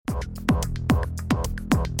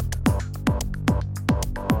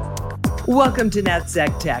Welcome to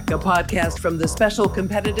NatSec Tech, a podcast from the Special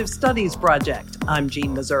Competitive Studies Project. I'm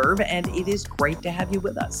Jean Meserve, and it is great to have you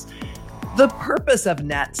with us. The purpose of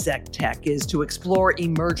NatSec Tech is to explore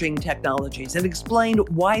emerging technologies and explain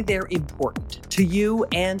why they're important to you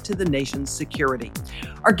and to the nation's security.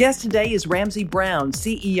 Our guest today is Ramsay Brown,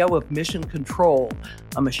 CEO of Mission Control,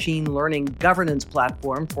 a machine learning governance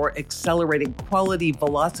platform for accelerating quality,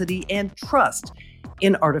 velocity, and trust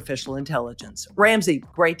in artificial intelligence. Ramsay,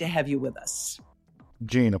 great to have you with us.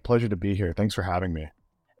 Jean, a pleasure to be here. Thanks for having me.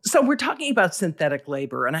 So we're talking about synthetic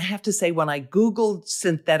labor, and I have to say, when I Googled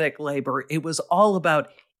synthetic labor, it was all about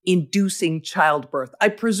inducing childbirth. I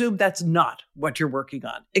presume that's not what you're working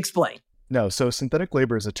on. Explain. No, so synthetic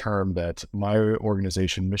labor is a term that my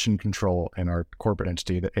organization, Mission Control, and our corporate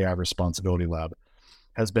entity, the AI Responsibility Lab,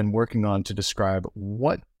 has been working on to describe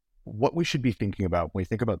what we should be thinking about when we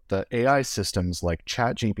think about the AI systems like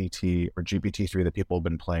ChatGPT or GPT-3 that people have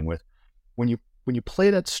been playing with. When you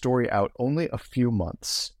play that story out only a few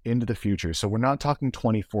months into the future, so we're not talking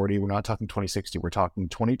 2040, we're not talking 2060, we're talking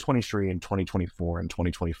 2023 and 2024 and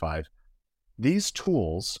 2025. These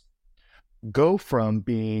tools go from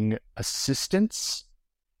being assistants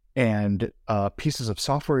and pieces of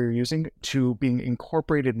software you're using to being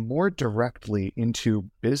incorporated more directly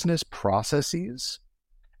into business processes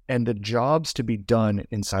and the jobs to be done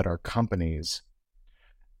inside our companies.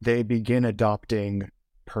 They begin adopting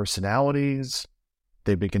personalities,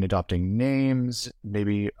 they begin adopting names,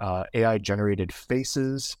 maybe AI-generated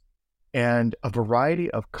faces, and a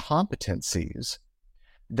variety of competencies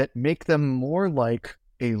that make them more like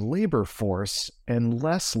a labor force and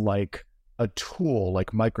less like a tool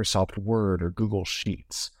like Microsoft Word or Google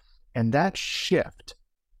Sheets. And that shift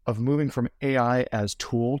of moving from AI as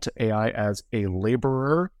tool to AI as a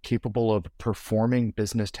laborer capable of performing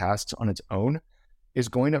business tasks on its own is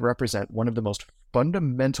going to represent one of the most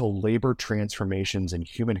fundamental labor transformations in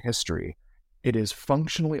human history. It is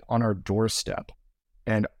functionally on our doorstep,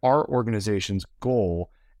 and our organization's goal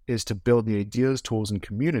is to build the ideas, tools, and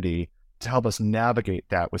community to help us navigate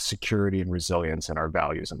that with security and resilience and our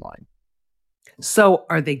values in mind. So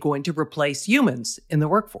are they going to replace humans in the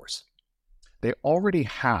workforce? They already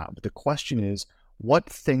have. The question is, what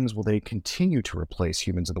things will they continue to replace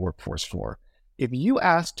humans in the workforce for? If you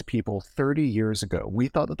asked people 30 years ago, we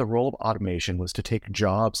thought that the role of automation was to take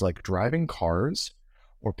jobs like driving cars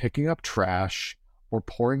or picking up trash or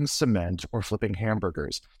pouring cement or flipping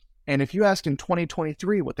hamburgers. And if you asked in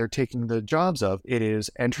 2023 what they're taking the jobs of, it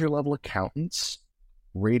is entry-level accountants,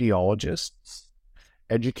 radiologists,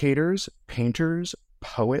 educators, painters,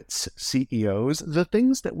 poets, CEOs, the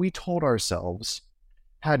things that we told ourselves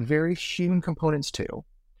had very human components to,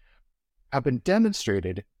 have been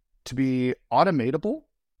demonstrated to be automatable,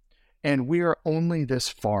 and we are only this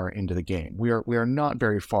far into the game. We are not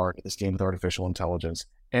very far into this game with artificial intelligence,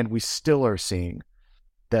 and we still are seeing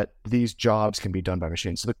that these jobs can be done by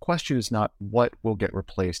machines. So the question is not what will get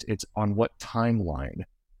replaced, it's on what timeline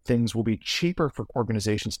things will be cheaper for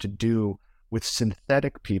organizations to do with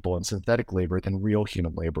synthetic people and synthetic labor than real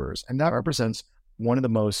human laborers. And that represents one of the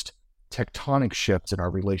most tectonic shifts in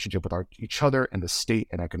our relationship with each other and the state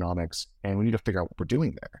and economics. And we need to figure out what we're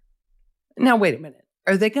doing there. Now, wait a minute.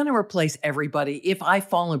 Are they going to replace everybody? If I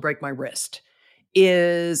fall and break my wrist,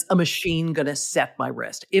 is a machine going to set my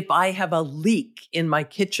wrist? If I have a leak in my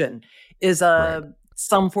kitchen, is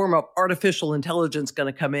some form of artificial intelligence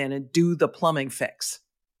going to come in and do the plumbing fix?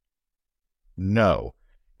 No.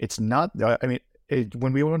 It's not,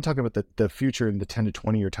 when we want to talk about the future in the 10 to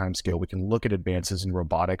 20 year time scale, we can look at advances in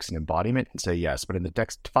robotics and embodiment and say yes, but in the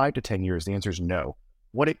next 5 to 10 years, the answer is no.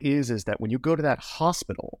 What it is that when you go to that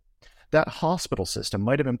hospital system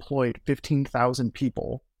might have employed 15,000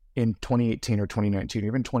 people in 2018 or 2019, or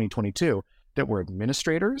even 2022, that were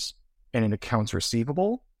administrators and in accounts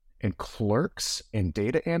receivable and clerks and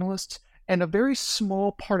data analysts. And a very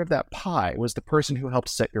small part of that pie was the person who helped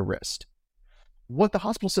set your wrist. What the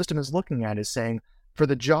hospital system is looking at is saying, for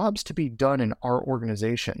the jobs to be done in our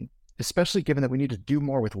organization, especially given that we need to do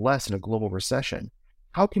more with less in a global recession,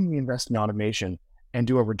 how can we invest in automation and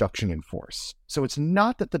do a reduction in force? So it's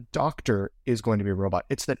not that the doctor is going to be a robot.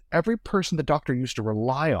 It's that every person the doctor used to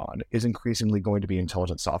rely on is increasingly going to be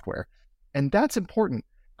intelligent software. And that's important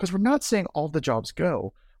because we're not saying all the jobs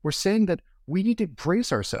go. We're saying that we need to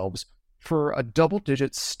brace ourselves for a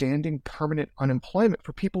double-digit standing permanent unemployment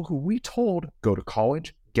for people who we told go to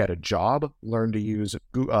college, get a job, learn to use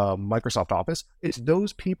Microsoft Office. It's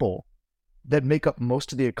those people that make up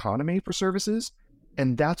most of the economy for services,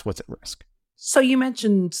 and that's what's at risk. So you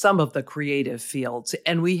mentioned some of the creative fields,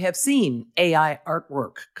 and we have seen AI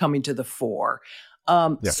artwork coming to the fore.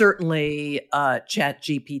 Yeah. Certainly, Chat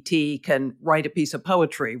GPT can write a piece of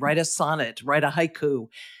poetry, write a sonnet, write a haiku.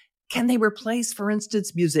 Can they replace, for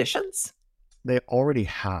instance, musicians? They already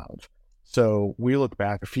have. So we look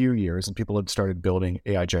back a few years and people had started building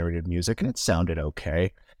AI generated music and it sounded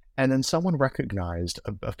okay. And then someone recognized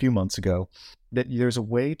a few months ago that there's a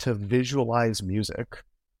way to visualize music,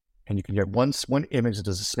 and you can get one image that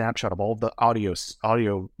does a snapshot of all the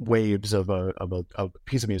audio waves of a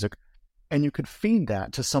piece of music, and you could feed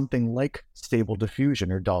that to something like Stable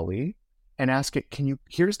Diffusion or DALL-E and ask it,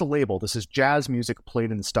 here's the label, this is jazz music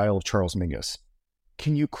played in the style of Charles Mingus.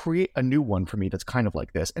 Can you create a new one for me that's kind of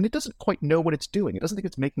like this? And it doesn't quite know what it's doing. It doesn't think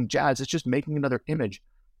it's making jazz. It's just making another image.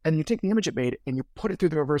 And you take the image it made and you put it through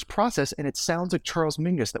the reverse process, and it sounds like Charles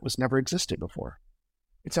Mingus that was never existed before.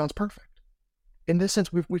 It sounds perfect. In this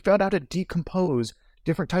sense, we found out how to decompose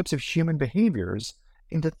different types of human behaviors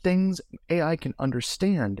into things AI can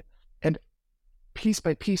understand. And piece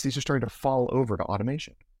by piece, these are starting to fall over to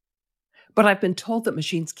automation. But I've been told that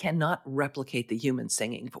machines cannot replicate the human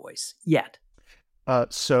singing voice yet.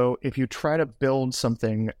 So if you try to build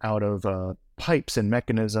something out of pipes and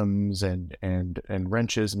mechanisms and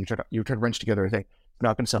wrenches, and you try to wrench together a thing, it's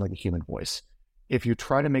not going to sound like a human voice. If you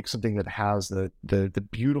try to make something that has the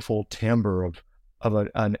beautiful timbre of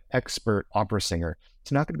an expert opera singer,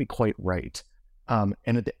 it's not going to be quite right. And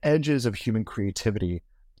at the edges of human creativity,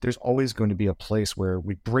 there's always going to be a place where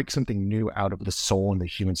we break something new out of the soul and the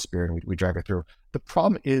human spirit, and we drive it through. The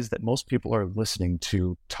problem is that most people are listening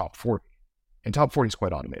to top 40. And top 40 is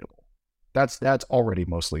quite automatable. That's already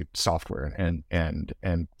mostly software and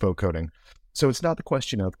faux coding. So it's not the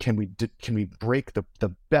question of can we break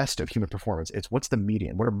the best of human performance. It's what's the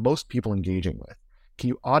median? What are most people engaging with? Can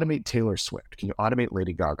you automate Taylor Swift? Can you automate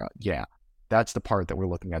Lady Gaga? Yeah, that's the part that we're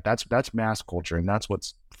looking at. That's mass culture, and that's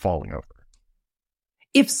what's falling over.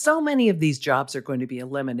 If so many of these jobs are going to be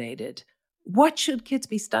eliminated, what should kids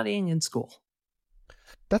be studying in school?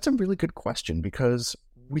 That's a really good question, because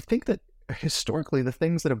we think that historically, the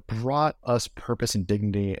things that have brought us purpose and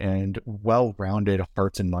dignity and well-rounded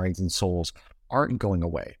hearts and minds and souls aren't going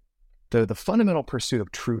away. The fundamental pursuit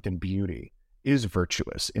of truth and beauty is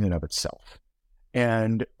virtuous in and of itself.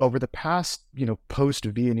 And over the past,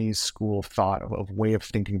 post-Viennese school of thought, of way of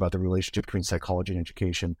thinking about the relationship between psychology and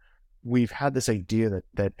education, we've had this idea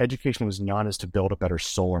that education was not as to build a better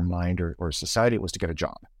soul or mind or society, it was to get a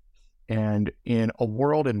job. And in a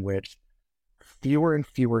world in which fewer and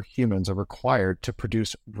fewer humans are required to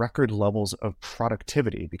produce record levels of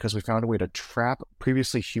productivity because we found a way to trap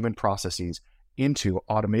previously human processes into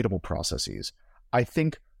automatable processes, I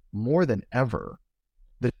think more than ever,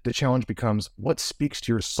 the challenge becomes what speaks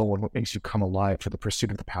to your soul and what makes you come alive for the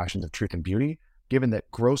pursuit of the passions of truth and beauty, given that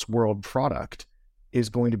gross world product is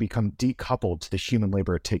going to become decoupled to the human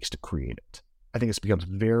labor it takes to create it. I think this becomes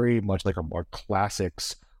very much like a more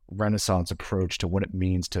classics Renaissance approach to what it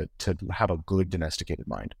means to have a good domesticated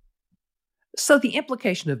mind. So the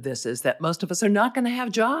implication of this is that most of us are not going to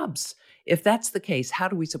have jobs. If that's the case, how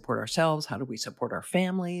do we support ourselves? How do we support our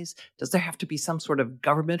families? Does there have to be some sort of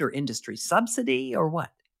government or industry subsidy or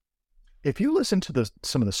what? If you listen to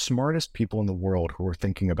some of the smartest people in the world who are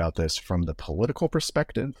thinking about this from the political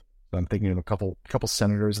perspective, I'm thinking of a couple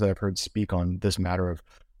senators that I've heard speak on this matter of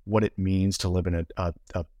what it means to live in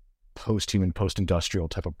a post-human, post-industrial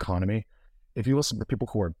type of economy. If you listen to people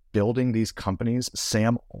who are building these companies,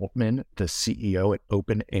 Sam Altman, the CEO at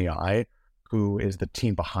OpenAI, who is the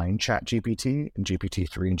team behind ChatGPT and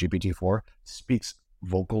GPT-3 and GPT-4, speaks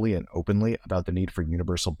vocally and openly about the need for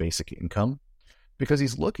universal basic income, because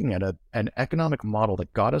he's looking at an economic model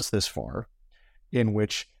that got us this far, in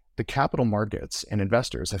which the capital markets and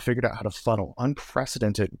investors have figured out how to funnel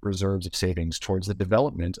unprecedented reserves of savings towards the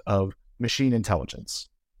development of machine intelligence.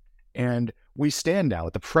 And we stand now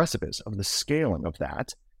at the precipice of the scaling of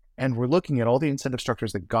that. And we're looking at all the incentive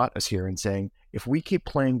structures that got us here and saying, if we keep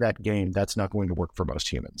playing that game, that's not going to work for most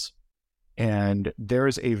humans. And there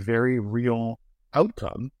is a very real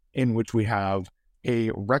outcome in which we have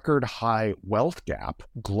a record high wealth gap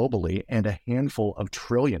globally and a handful of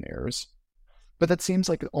trillionaires. But that seems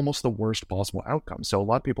like almost the worst possible outcome. So a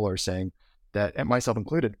lot of people are saying that, and myself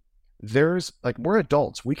included, we're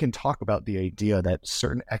adults. We can talk about the idea that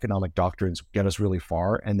certain economic doctrines get us really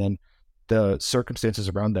far, and then the circumstances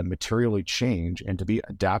around them materially change. And to be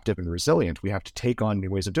adaptive and resilient, we have to take on new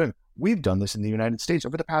ways of doing it. We've done this in the United States.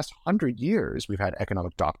 Over the past 100 years, we've had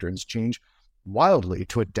economic doctrines change wildly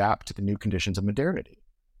to adapt to the new conditions of modernity.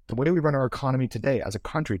 The way we run our economy today as a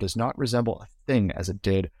country does not resemble a thing as it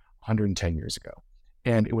did 110 years ago.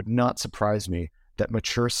 And it would not surprise me that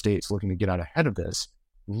mature states looking to get out ahead of this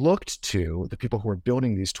looked to the people who are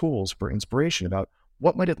building these tools for inspiration about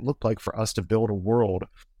what might it look like for us to build a world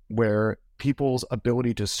where people's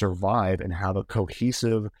ability to survive and have a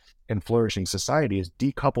cohesive and flourishing society is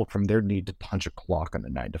decoupled from their need to punch a clock on a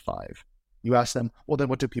 9 to 5. You ask them, well, then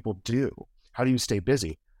what do people do? How do you stay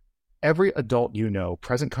busy? Every adult you know,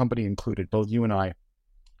 present company included, both you and I,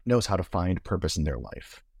 knows how to find purpose in their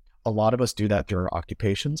life. A lot of us do that through our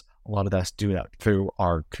occupations. A lot of us do that through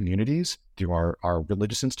our communities, through our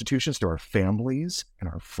religious institutions, through our families and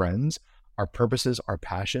our friends, our purposes, our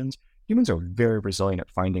passions. Humans are very resilient at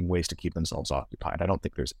finding ways to keep themselves occupied. I don't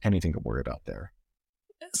think there's anything to worry about there.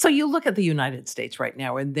 So you look at the United States right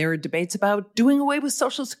now, and there are debates about doing away with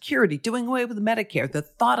Social Security, doing away with Medicare. The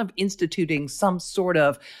thought of instituting some sort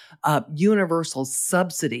of universal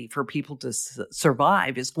subsidy for people to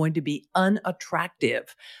survive is going to be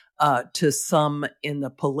unattractive to some in the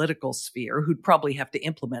political sphere who'd probably have to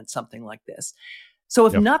implement something like this. So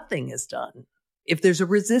if nothing is done, if there's a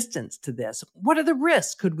resistance to this, what are the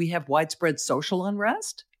risks? Could we have widespread social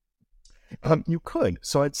unrest? You could.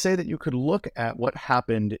 So I'd say that you could look at what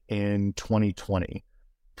happened in 2020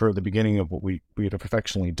 for the beginning of what we have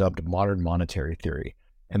affectionately dubbed modern monetary theory,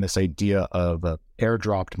 and this idea of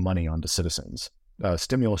airdropped money onto citizens,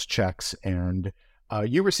 stimulus checks, and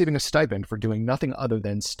you receiving a stipend for doing nothing other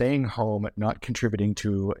than staying home, not contributing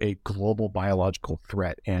to a global biological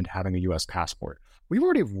threat, and having a U.S. passport. We've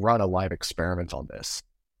already run a live experiment on this,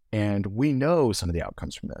 and we know some of the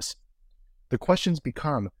outcomes from this. The questions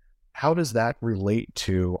become, how does that relate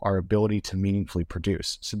to our ability to meaningfully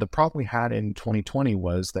produce? So the problem we had in 2020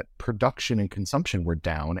 was that production and consumption were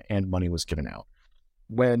down and money was given out.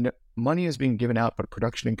 When money is being given out, but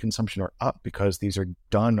production and consumption are up because these are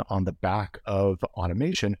done on the back of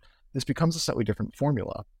automation, this becomes a slightly different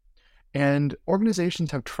formula. And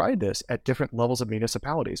organizations have tried this at different levels of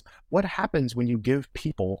municipalities. What happens when you give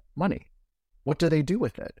people money? What do they do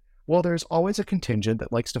with it? Well, there's always a contingent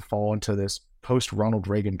that likes to fall into this post-Ronald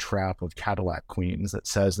Reagan trap of Cadillac queens that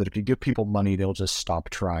says that if you give people money, they'll just stop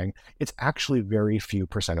trying. It's actually very few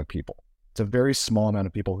percent of people. It's a very small amount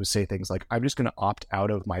of people who say things like, I'm just going to opt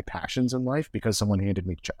out of my passions in life because someone handed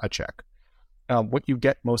me a check. What you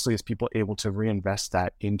get mostly is people able to reinvest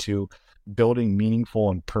that into building meaningful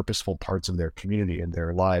and purposeful parts of their community and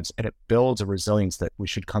their lives. And it builds a resilience that we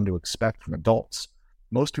should come to expect from adults.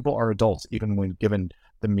 Most people are adults, even when given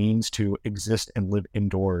the means to exist and live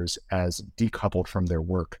indoors as decoupled from their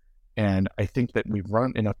work. And I think that we've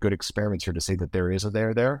run enough good experiments here to say that there is a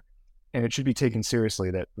there. And it should be taken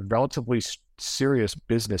seriously that relatively serious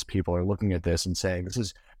business people are looking at this and saying, this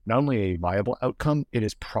is not only a viable outcome, it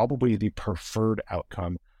is probably the preferred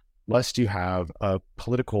outcome, lest you have a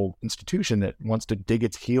political institution that wants to dig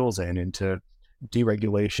its heels into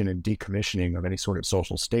deregulation and decommissioning of any sort of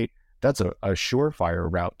social state. That's a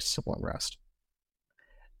surefire route to civil unrest.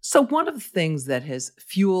 So one of the things that has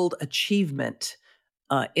fueled achievement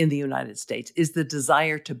in the United States is the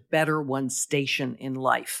desire to better one's station in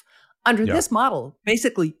life. Under this model,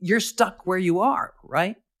 basically, you're stuck where you are,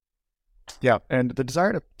 right? Yeah, and the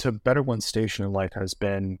desire to better one's station in life has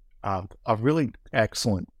been a really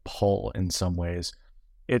excellent pull in some ways.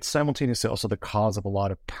 It's simultaneously also the cause of a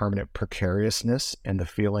lot of permanent precariousness and the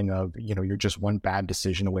feeling of, you're just one bad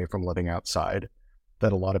decision away from living outside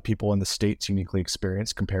that a lot of people in the States uniquely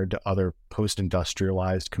experience compared to other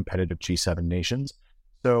post-industrialized competitive G7 nations.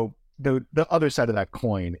 So the other side of that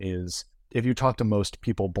coin is, if you talk to most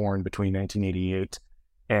people born between 1988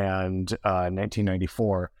 and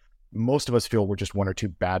 1994, most of us feel we're just one or two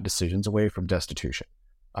bad decisions away from destitution,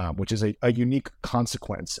 which is a unique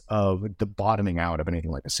consequence of the bottoming out of anything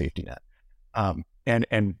like a safety net.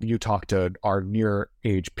 And you talk to our near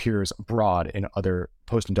age peers abroad in other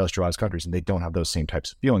post-industrialized countries, and they don't have those same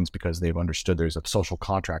types of feelings because they've understood there's a social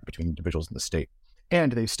contract between individuals and the state.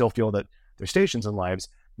 And they still feel that their stations and lives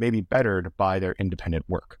may be bettered by their independent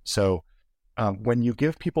work. So when you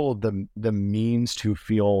give people the means to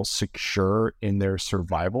feel secure in their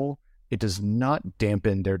survival, it does not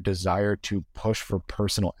dampen their desire to push for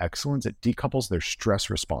personal excellence. It decouples their stress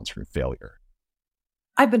response from failure.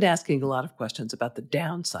 I've been asking a lot of questions about the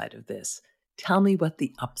downside of this. Tell me what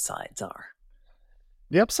the upsides are.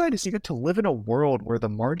 The upside is you get to live in a world where the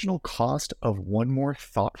marginal cost of one more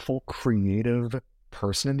thoughtful, creative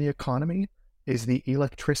person in the economy is the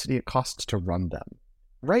electricity it costs to run them.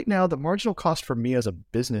 Right now, the marginal cost for me as a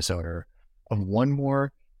business owner of one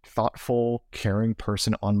more thoughtful, caring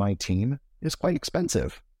person on my team is quite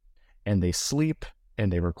expensive. And they sleep,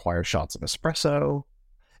 and they require shots of espresso,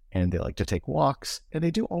 and they like to take walks, and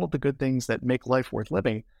they do all of the good things that make life worth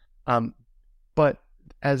living. But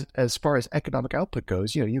as far as economic output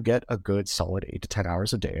goes, you get a good solid 8 to 10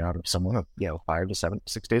 hours a day out of someone, 5 to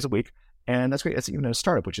 6 days a week. And that's great. That's even a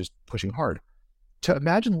startup, which is pushing hard. To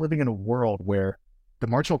imagine living in a world where the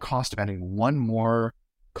marginal cost of adding one more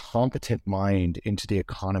competent mind into the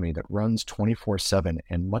economy that runs 24/7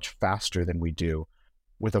 and much faster than we do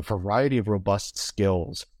with a variety of robust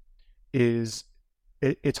skills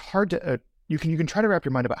it's hard to, you can try to wrap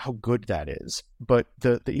your mind about how good that is. But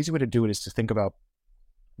the easy way to do it is to think about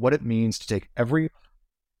what it means to take every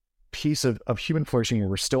piece of human flourishing where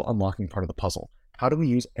we're still unlocking part of the puzzle. How do we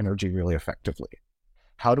use energy really effectively?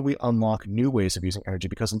 How do we unlock new ways of using energy?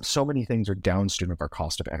 Because so many things are downstream of our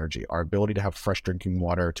cost of energy. Our ability to have fresh drinking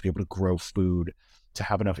water, to be able to grow food, to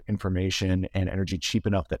have enough information and energy cheap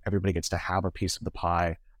enough that everybody gets to have a piece of the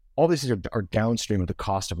pie. All these things are downstream of the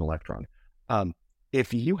cost of an electron.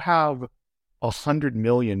 If you have 100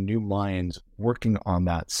 million new minds working on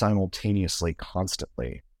that simultaneously,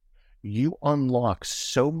 constantly, you unlock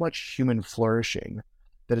so much human flourishing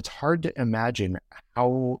that it's hard to imagine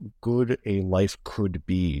how good a life could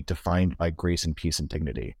be defined by grace and peace and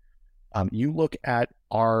dignity. You look at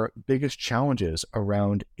our biggest challenges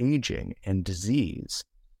around aging and disease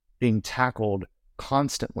being tackled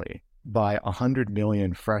constantly by 100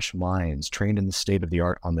 million fresh minds trained in the state of the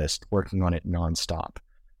art on this, working on it nonstop.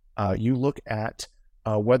 You look at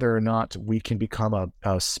whether or not we can become a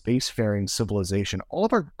spacefaring civilization. All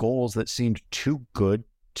of our goals that seemed too good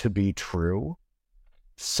to be true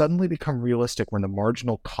suddenly become realistic when the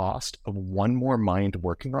marginal cost of one more mind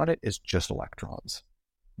working on it is just electrons.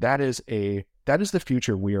 That is the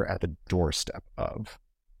future we are at the doorstep of.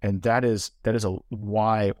 And that is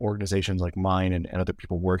why organizations like mine and other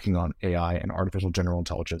people working on AI and artificial general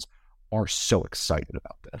intelligence are so excited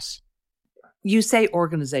about this. You say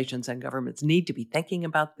organizations and governments need to be thinking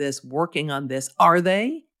about this, working on this. Are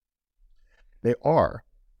they? They are.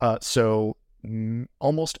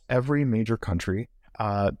 Almost every major country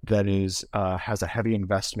that has a heavy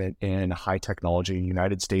investment in high technology, the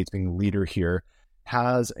United States being the leader here,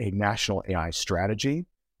 has a national AI strategy,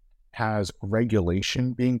 has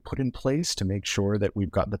regulation being put in place to make sure that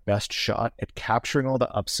we've got the best shot at capturing all the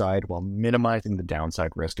upside while minimizing the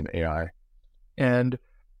downside risk in AI. And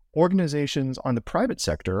organizations on the private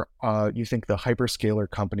sector, you think the hyperscaler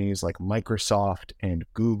companies like Microsoft and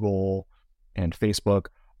Google and Facebook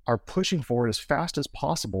are pushing forward as fast as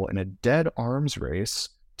possible in a dead arms race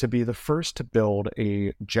to be the first to build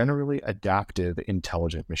a generally adaptive,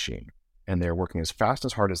 intelligent machine. And they're working as fast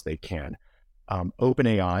as hard as they can.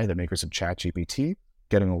 OpenAI, the makers of ChatGPT,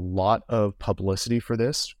 getting a lot of publicity for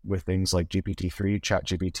this with things like GPT-3,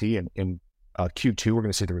 ChatGPT, and in Q2, we're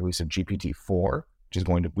going to see the release of GPT-4, which is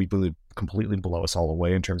going to, we believe, completely blow us all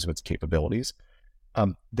away in terms of its capabilities.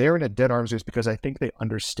 They're in a dead arms race because I think they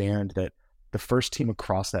understand that the first team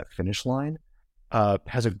across that finish line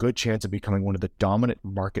has a good chance of becoming one of the dominant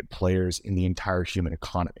market players in the entire human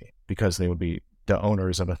economy, because they would be the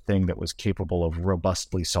owners of a thing that was capable of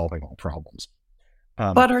robustly solving all problems.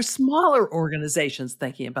 But are smaller organizations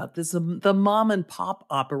thinking about this? The mom and pop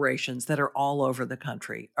operations that are all over the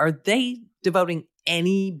country, are they devoting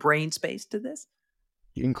any brain space to this?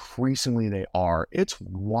 Increasingly they are. It's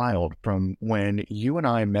wild from when you and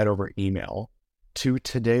I met over email to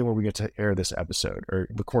today where we get to air this episode or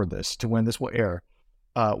record this to when this will air.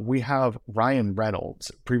 We have Ryan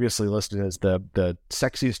Reynolds, previously listed as the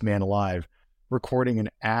sexiest man alive, recording an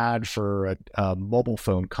ad for a mobile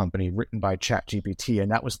phone company written by ChatGPT, and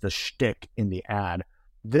that was the shtick in the ad.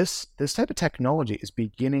 This type of technology is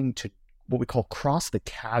beginning to what we call cross the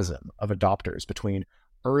chasm of adopters between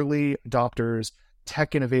early adopters,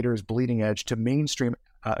 tech innovators, bleeding edge, to mainstream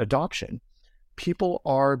adoption. People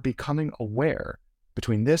are becoming aware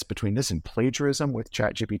between this and plagiarism with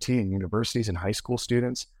ChatGPT in universities and high school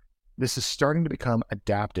students. This is starting to become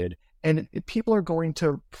adapted, and people are going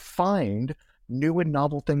to find new and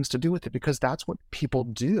novel things to do with it, because that's what people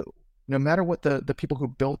do. No matter what the people who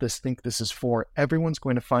built this think this is for, everyone's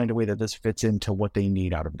going to find a way that this fits into what they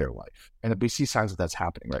need out of their life. And we see signs that that's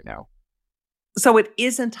happening right now. So it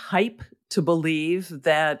isn't hype to believe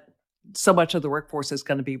that so much of the workforce is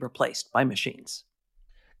going to be replaced by machines.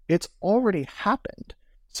 It's already happened.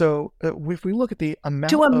 So if we look at the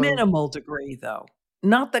amount to a minimal degree, though,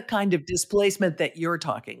 not the kind of displacement that you're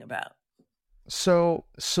talking about. So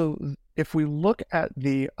if we look at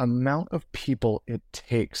the amount of people it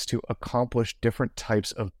takes to accomplish different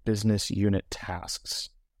types of business unit tasks,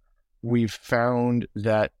 we've found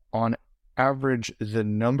that on average, the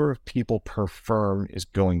number of people per firm is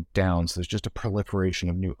going down. So there's just a proliferation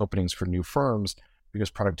of new openings for new firms because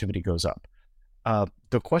productivity goes up.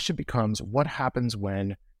 The question becomes, what happens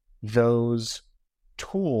when those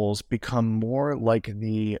tools become more like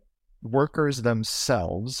the workers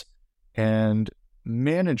themselves and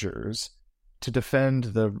managers to defend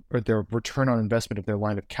their return on investment of their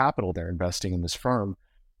line of capital they're investing in this firm,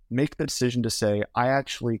 make the decision to say, I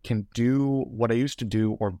actually can do what I used to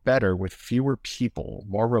do or better with fewer people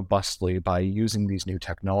more robustly by using these new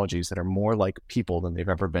technologies that are more like people than they've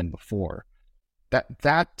ever been before.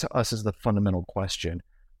 That to us is the fundamental question,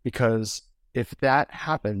 because if that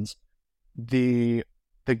happens, the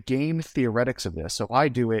game theoretics of this, so if I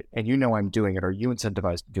do it and you know I'm doing it, or you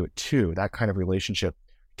incentivize to do it too, that kind of relationship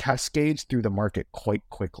cascades through the market quite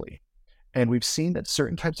quickly. And we've seen that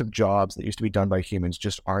certain types of jobs that used to be done by humans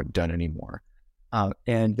just aren't done anymore.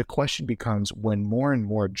 And the question becomes, when more and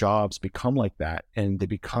more jobs become like that, and it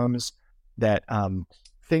becomes that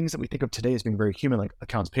things that we think of today as being very human, like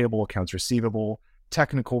accounts payable, accounts receivable,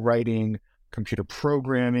 technical writing, computer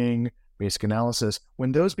programming, basic analysis,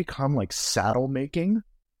 when those become like saddle making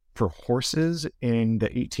for horses in the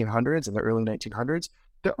 1800s and the early 1900s,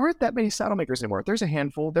 there aren't that many saddle makers anymore. There's a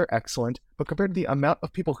handful, they're excellent, but compared to the amount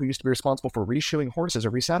of people who used to be responsible for reshoeing horses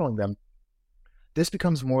or resaddling them, this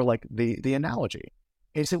becomes more like the analogy.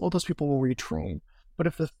 And you say, well, those people will retrain.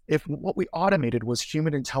 But if what we automated was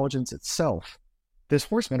human intelligence itself, this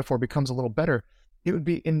horse metaphor becomes a little better. It would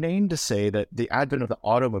be inane to say that the advent of the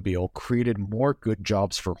automobile created more good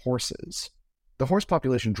jobs for horses. The horse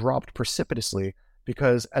population dropped precipitously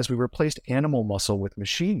because as we replaced animal muscle with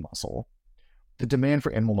machine muscle, the demand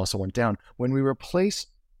for animal muscle went down. When we replace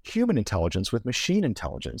human intelligence with machine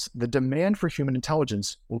intelligence, the demand for human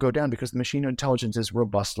intelligence will go down because the machine intelligence is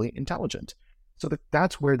robustly intelligent. So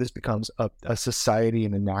that's where this becomes a society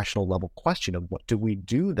and a national level question of what do we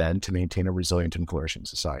do then to maintain a resilient and flourishing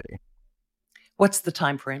society? What's the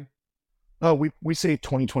time frame? Oh, we say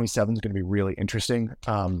 2027 is going to be really interesting.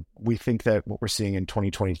 We think that what we're seeing in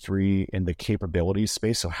 2023 in the capabilities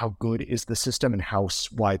space, so how good is the system and how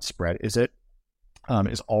widespread is it,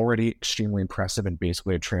 is already extremely impressive and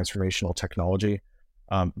basically a transformational technology.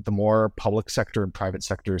 The more public sector and private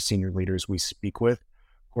sector senior leaders we speak with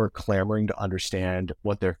who are clamoring to understand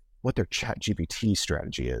what their ChatGPT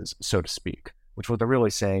strategy is, so to speak, which what they're really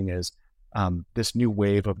saying is this new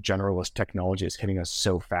wave of generalist technology is hitting us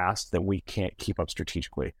so fast that we can't keep up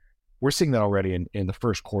strategically. We're seeing that already in the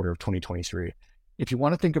first quarter of 2023. If you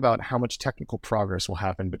want to think about how much technical progress will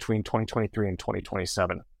happen between 2023 and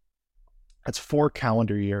 2027, that's 4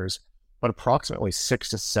 calendar years, but approximately 6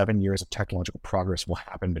 to 7 years of technological progress will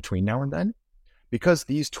happen between now and then, because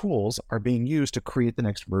these tools are being used to create the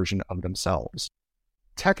next version of themselves.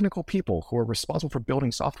 Technical people who are responsible for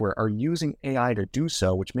building software are using AI to do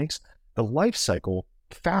so, which makes the life cycle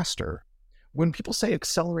faster. When people say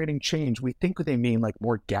accelerating change, we think they mean like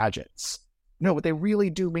more gadgets. No, what they really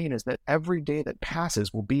do mean is that every day that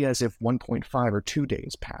passes will be as if 1.5 or 2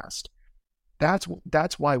 days passed.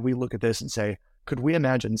 That's why we look at this and say, could we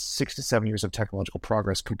imagine 6 to 7 years of technological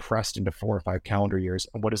progress compressed into 4 or 5 calendar years?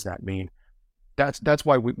 And what does that mean? That's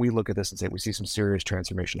why we look at this and say we see some serious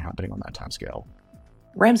transformation happening on that time scale.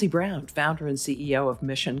 Ramsay Brown, founder and CEO of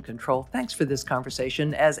Mission Control. Thanks for this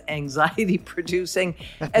conversation, as anxiety-producing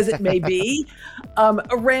as it may be.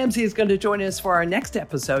 Ramsay is going to join us for our next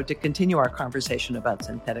episode to continue our conversation about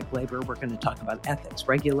synthetic labor. We're going to talk about ethics,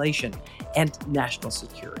 regulation, and national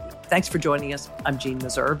security. Thanks for joining us. I'm Jean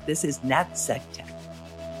Meserve. This is NatSecTech.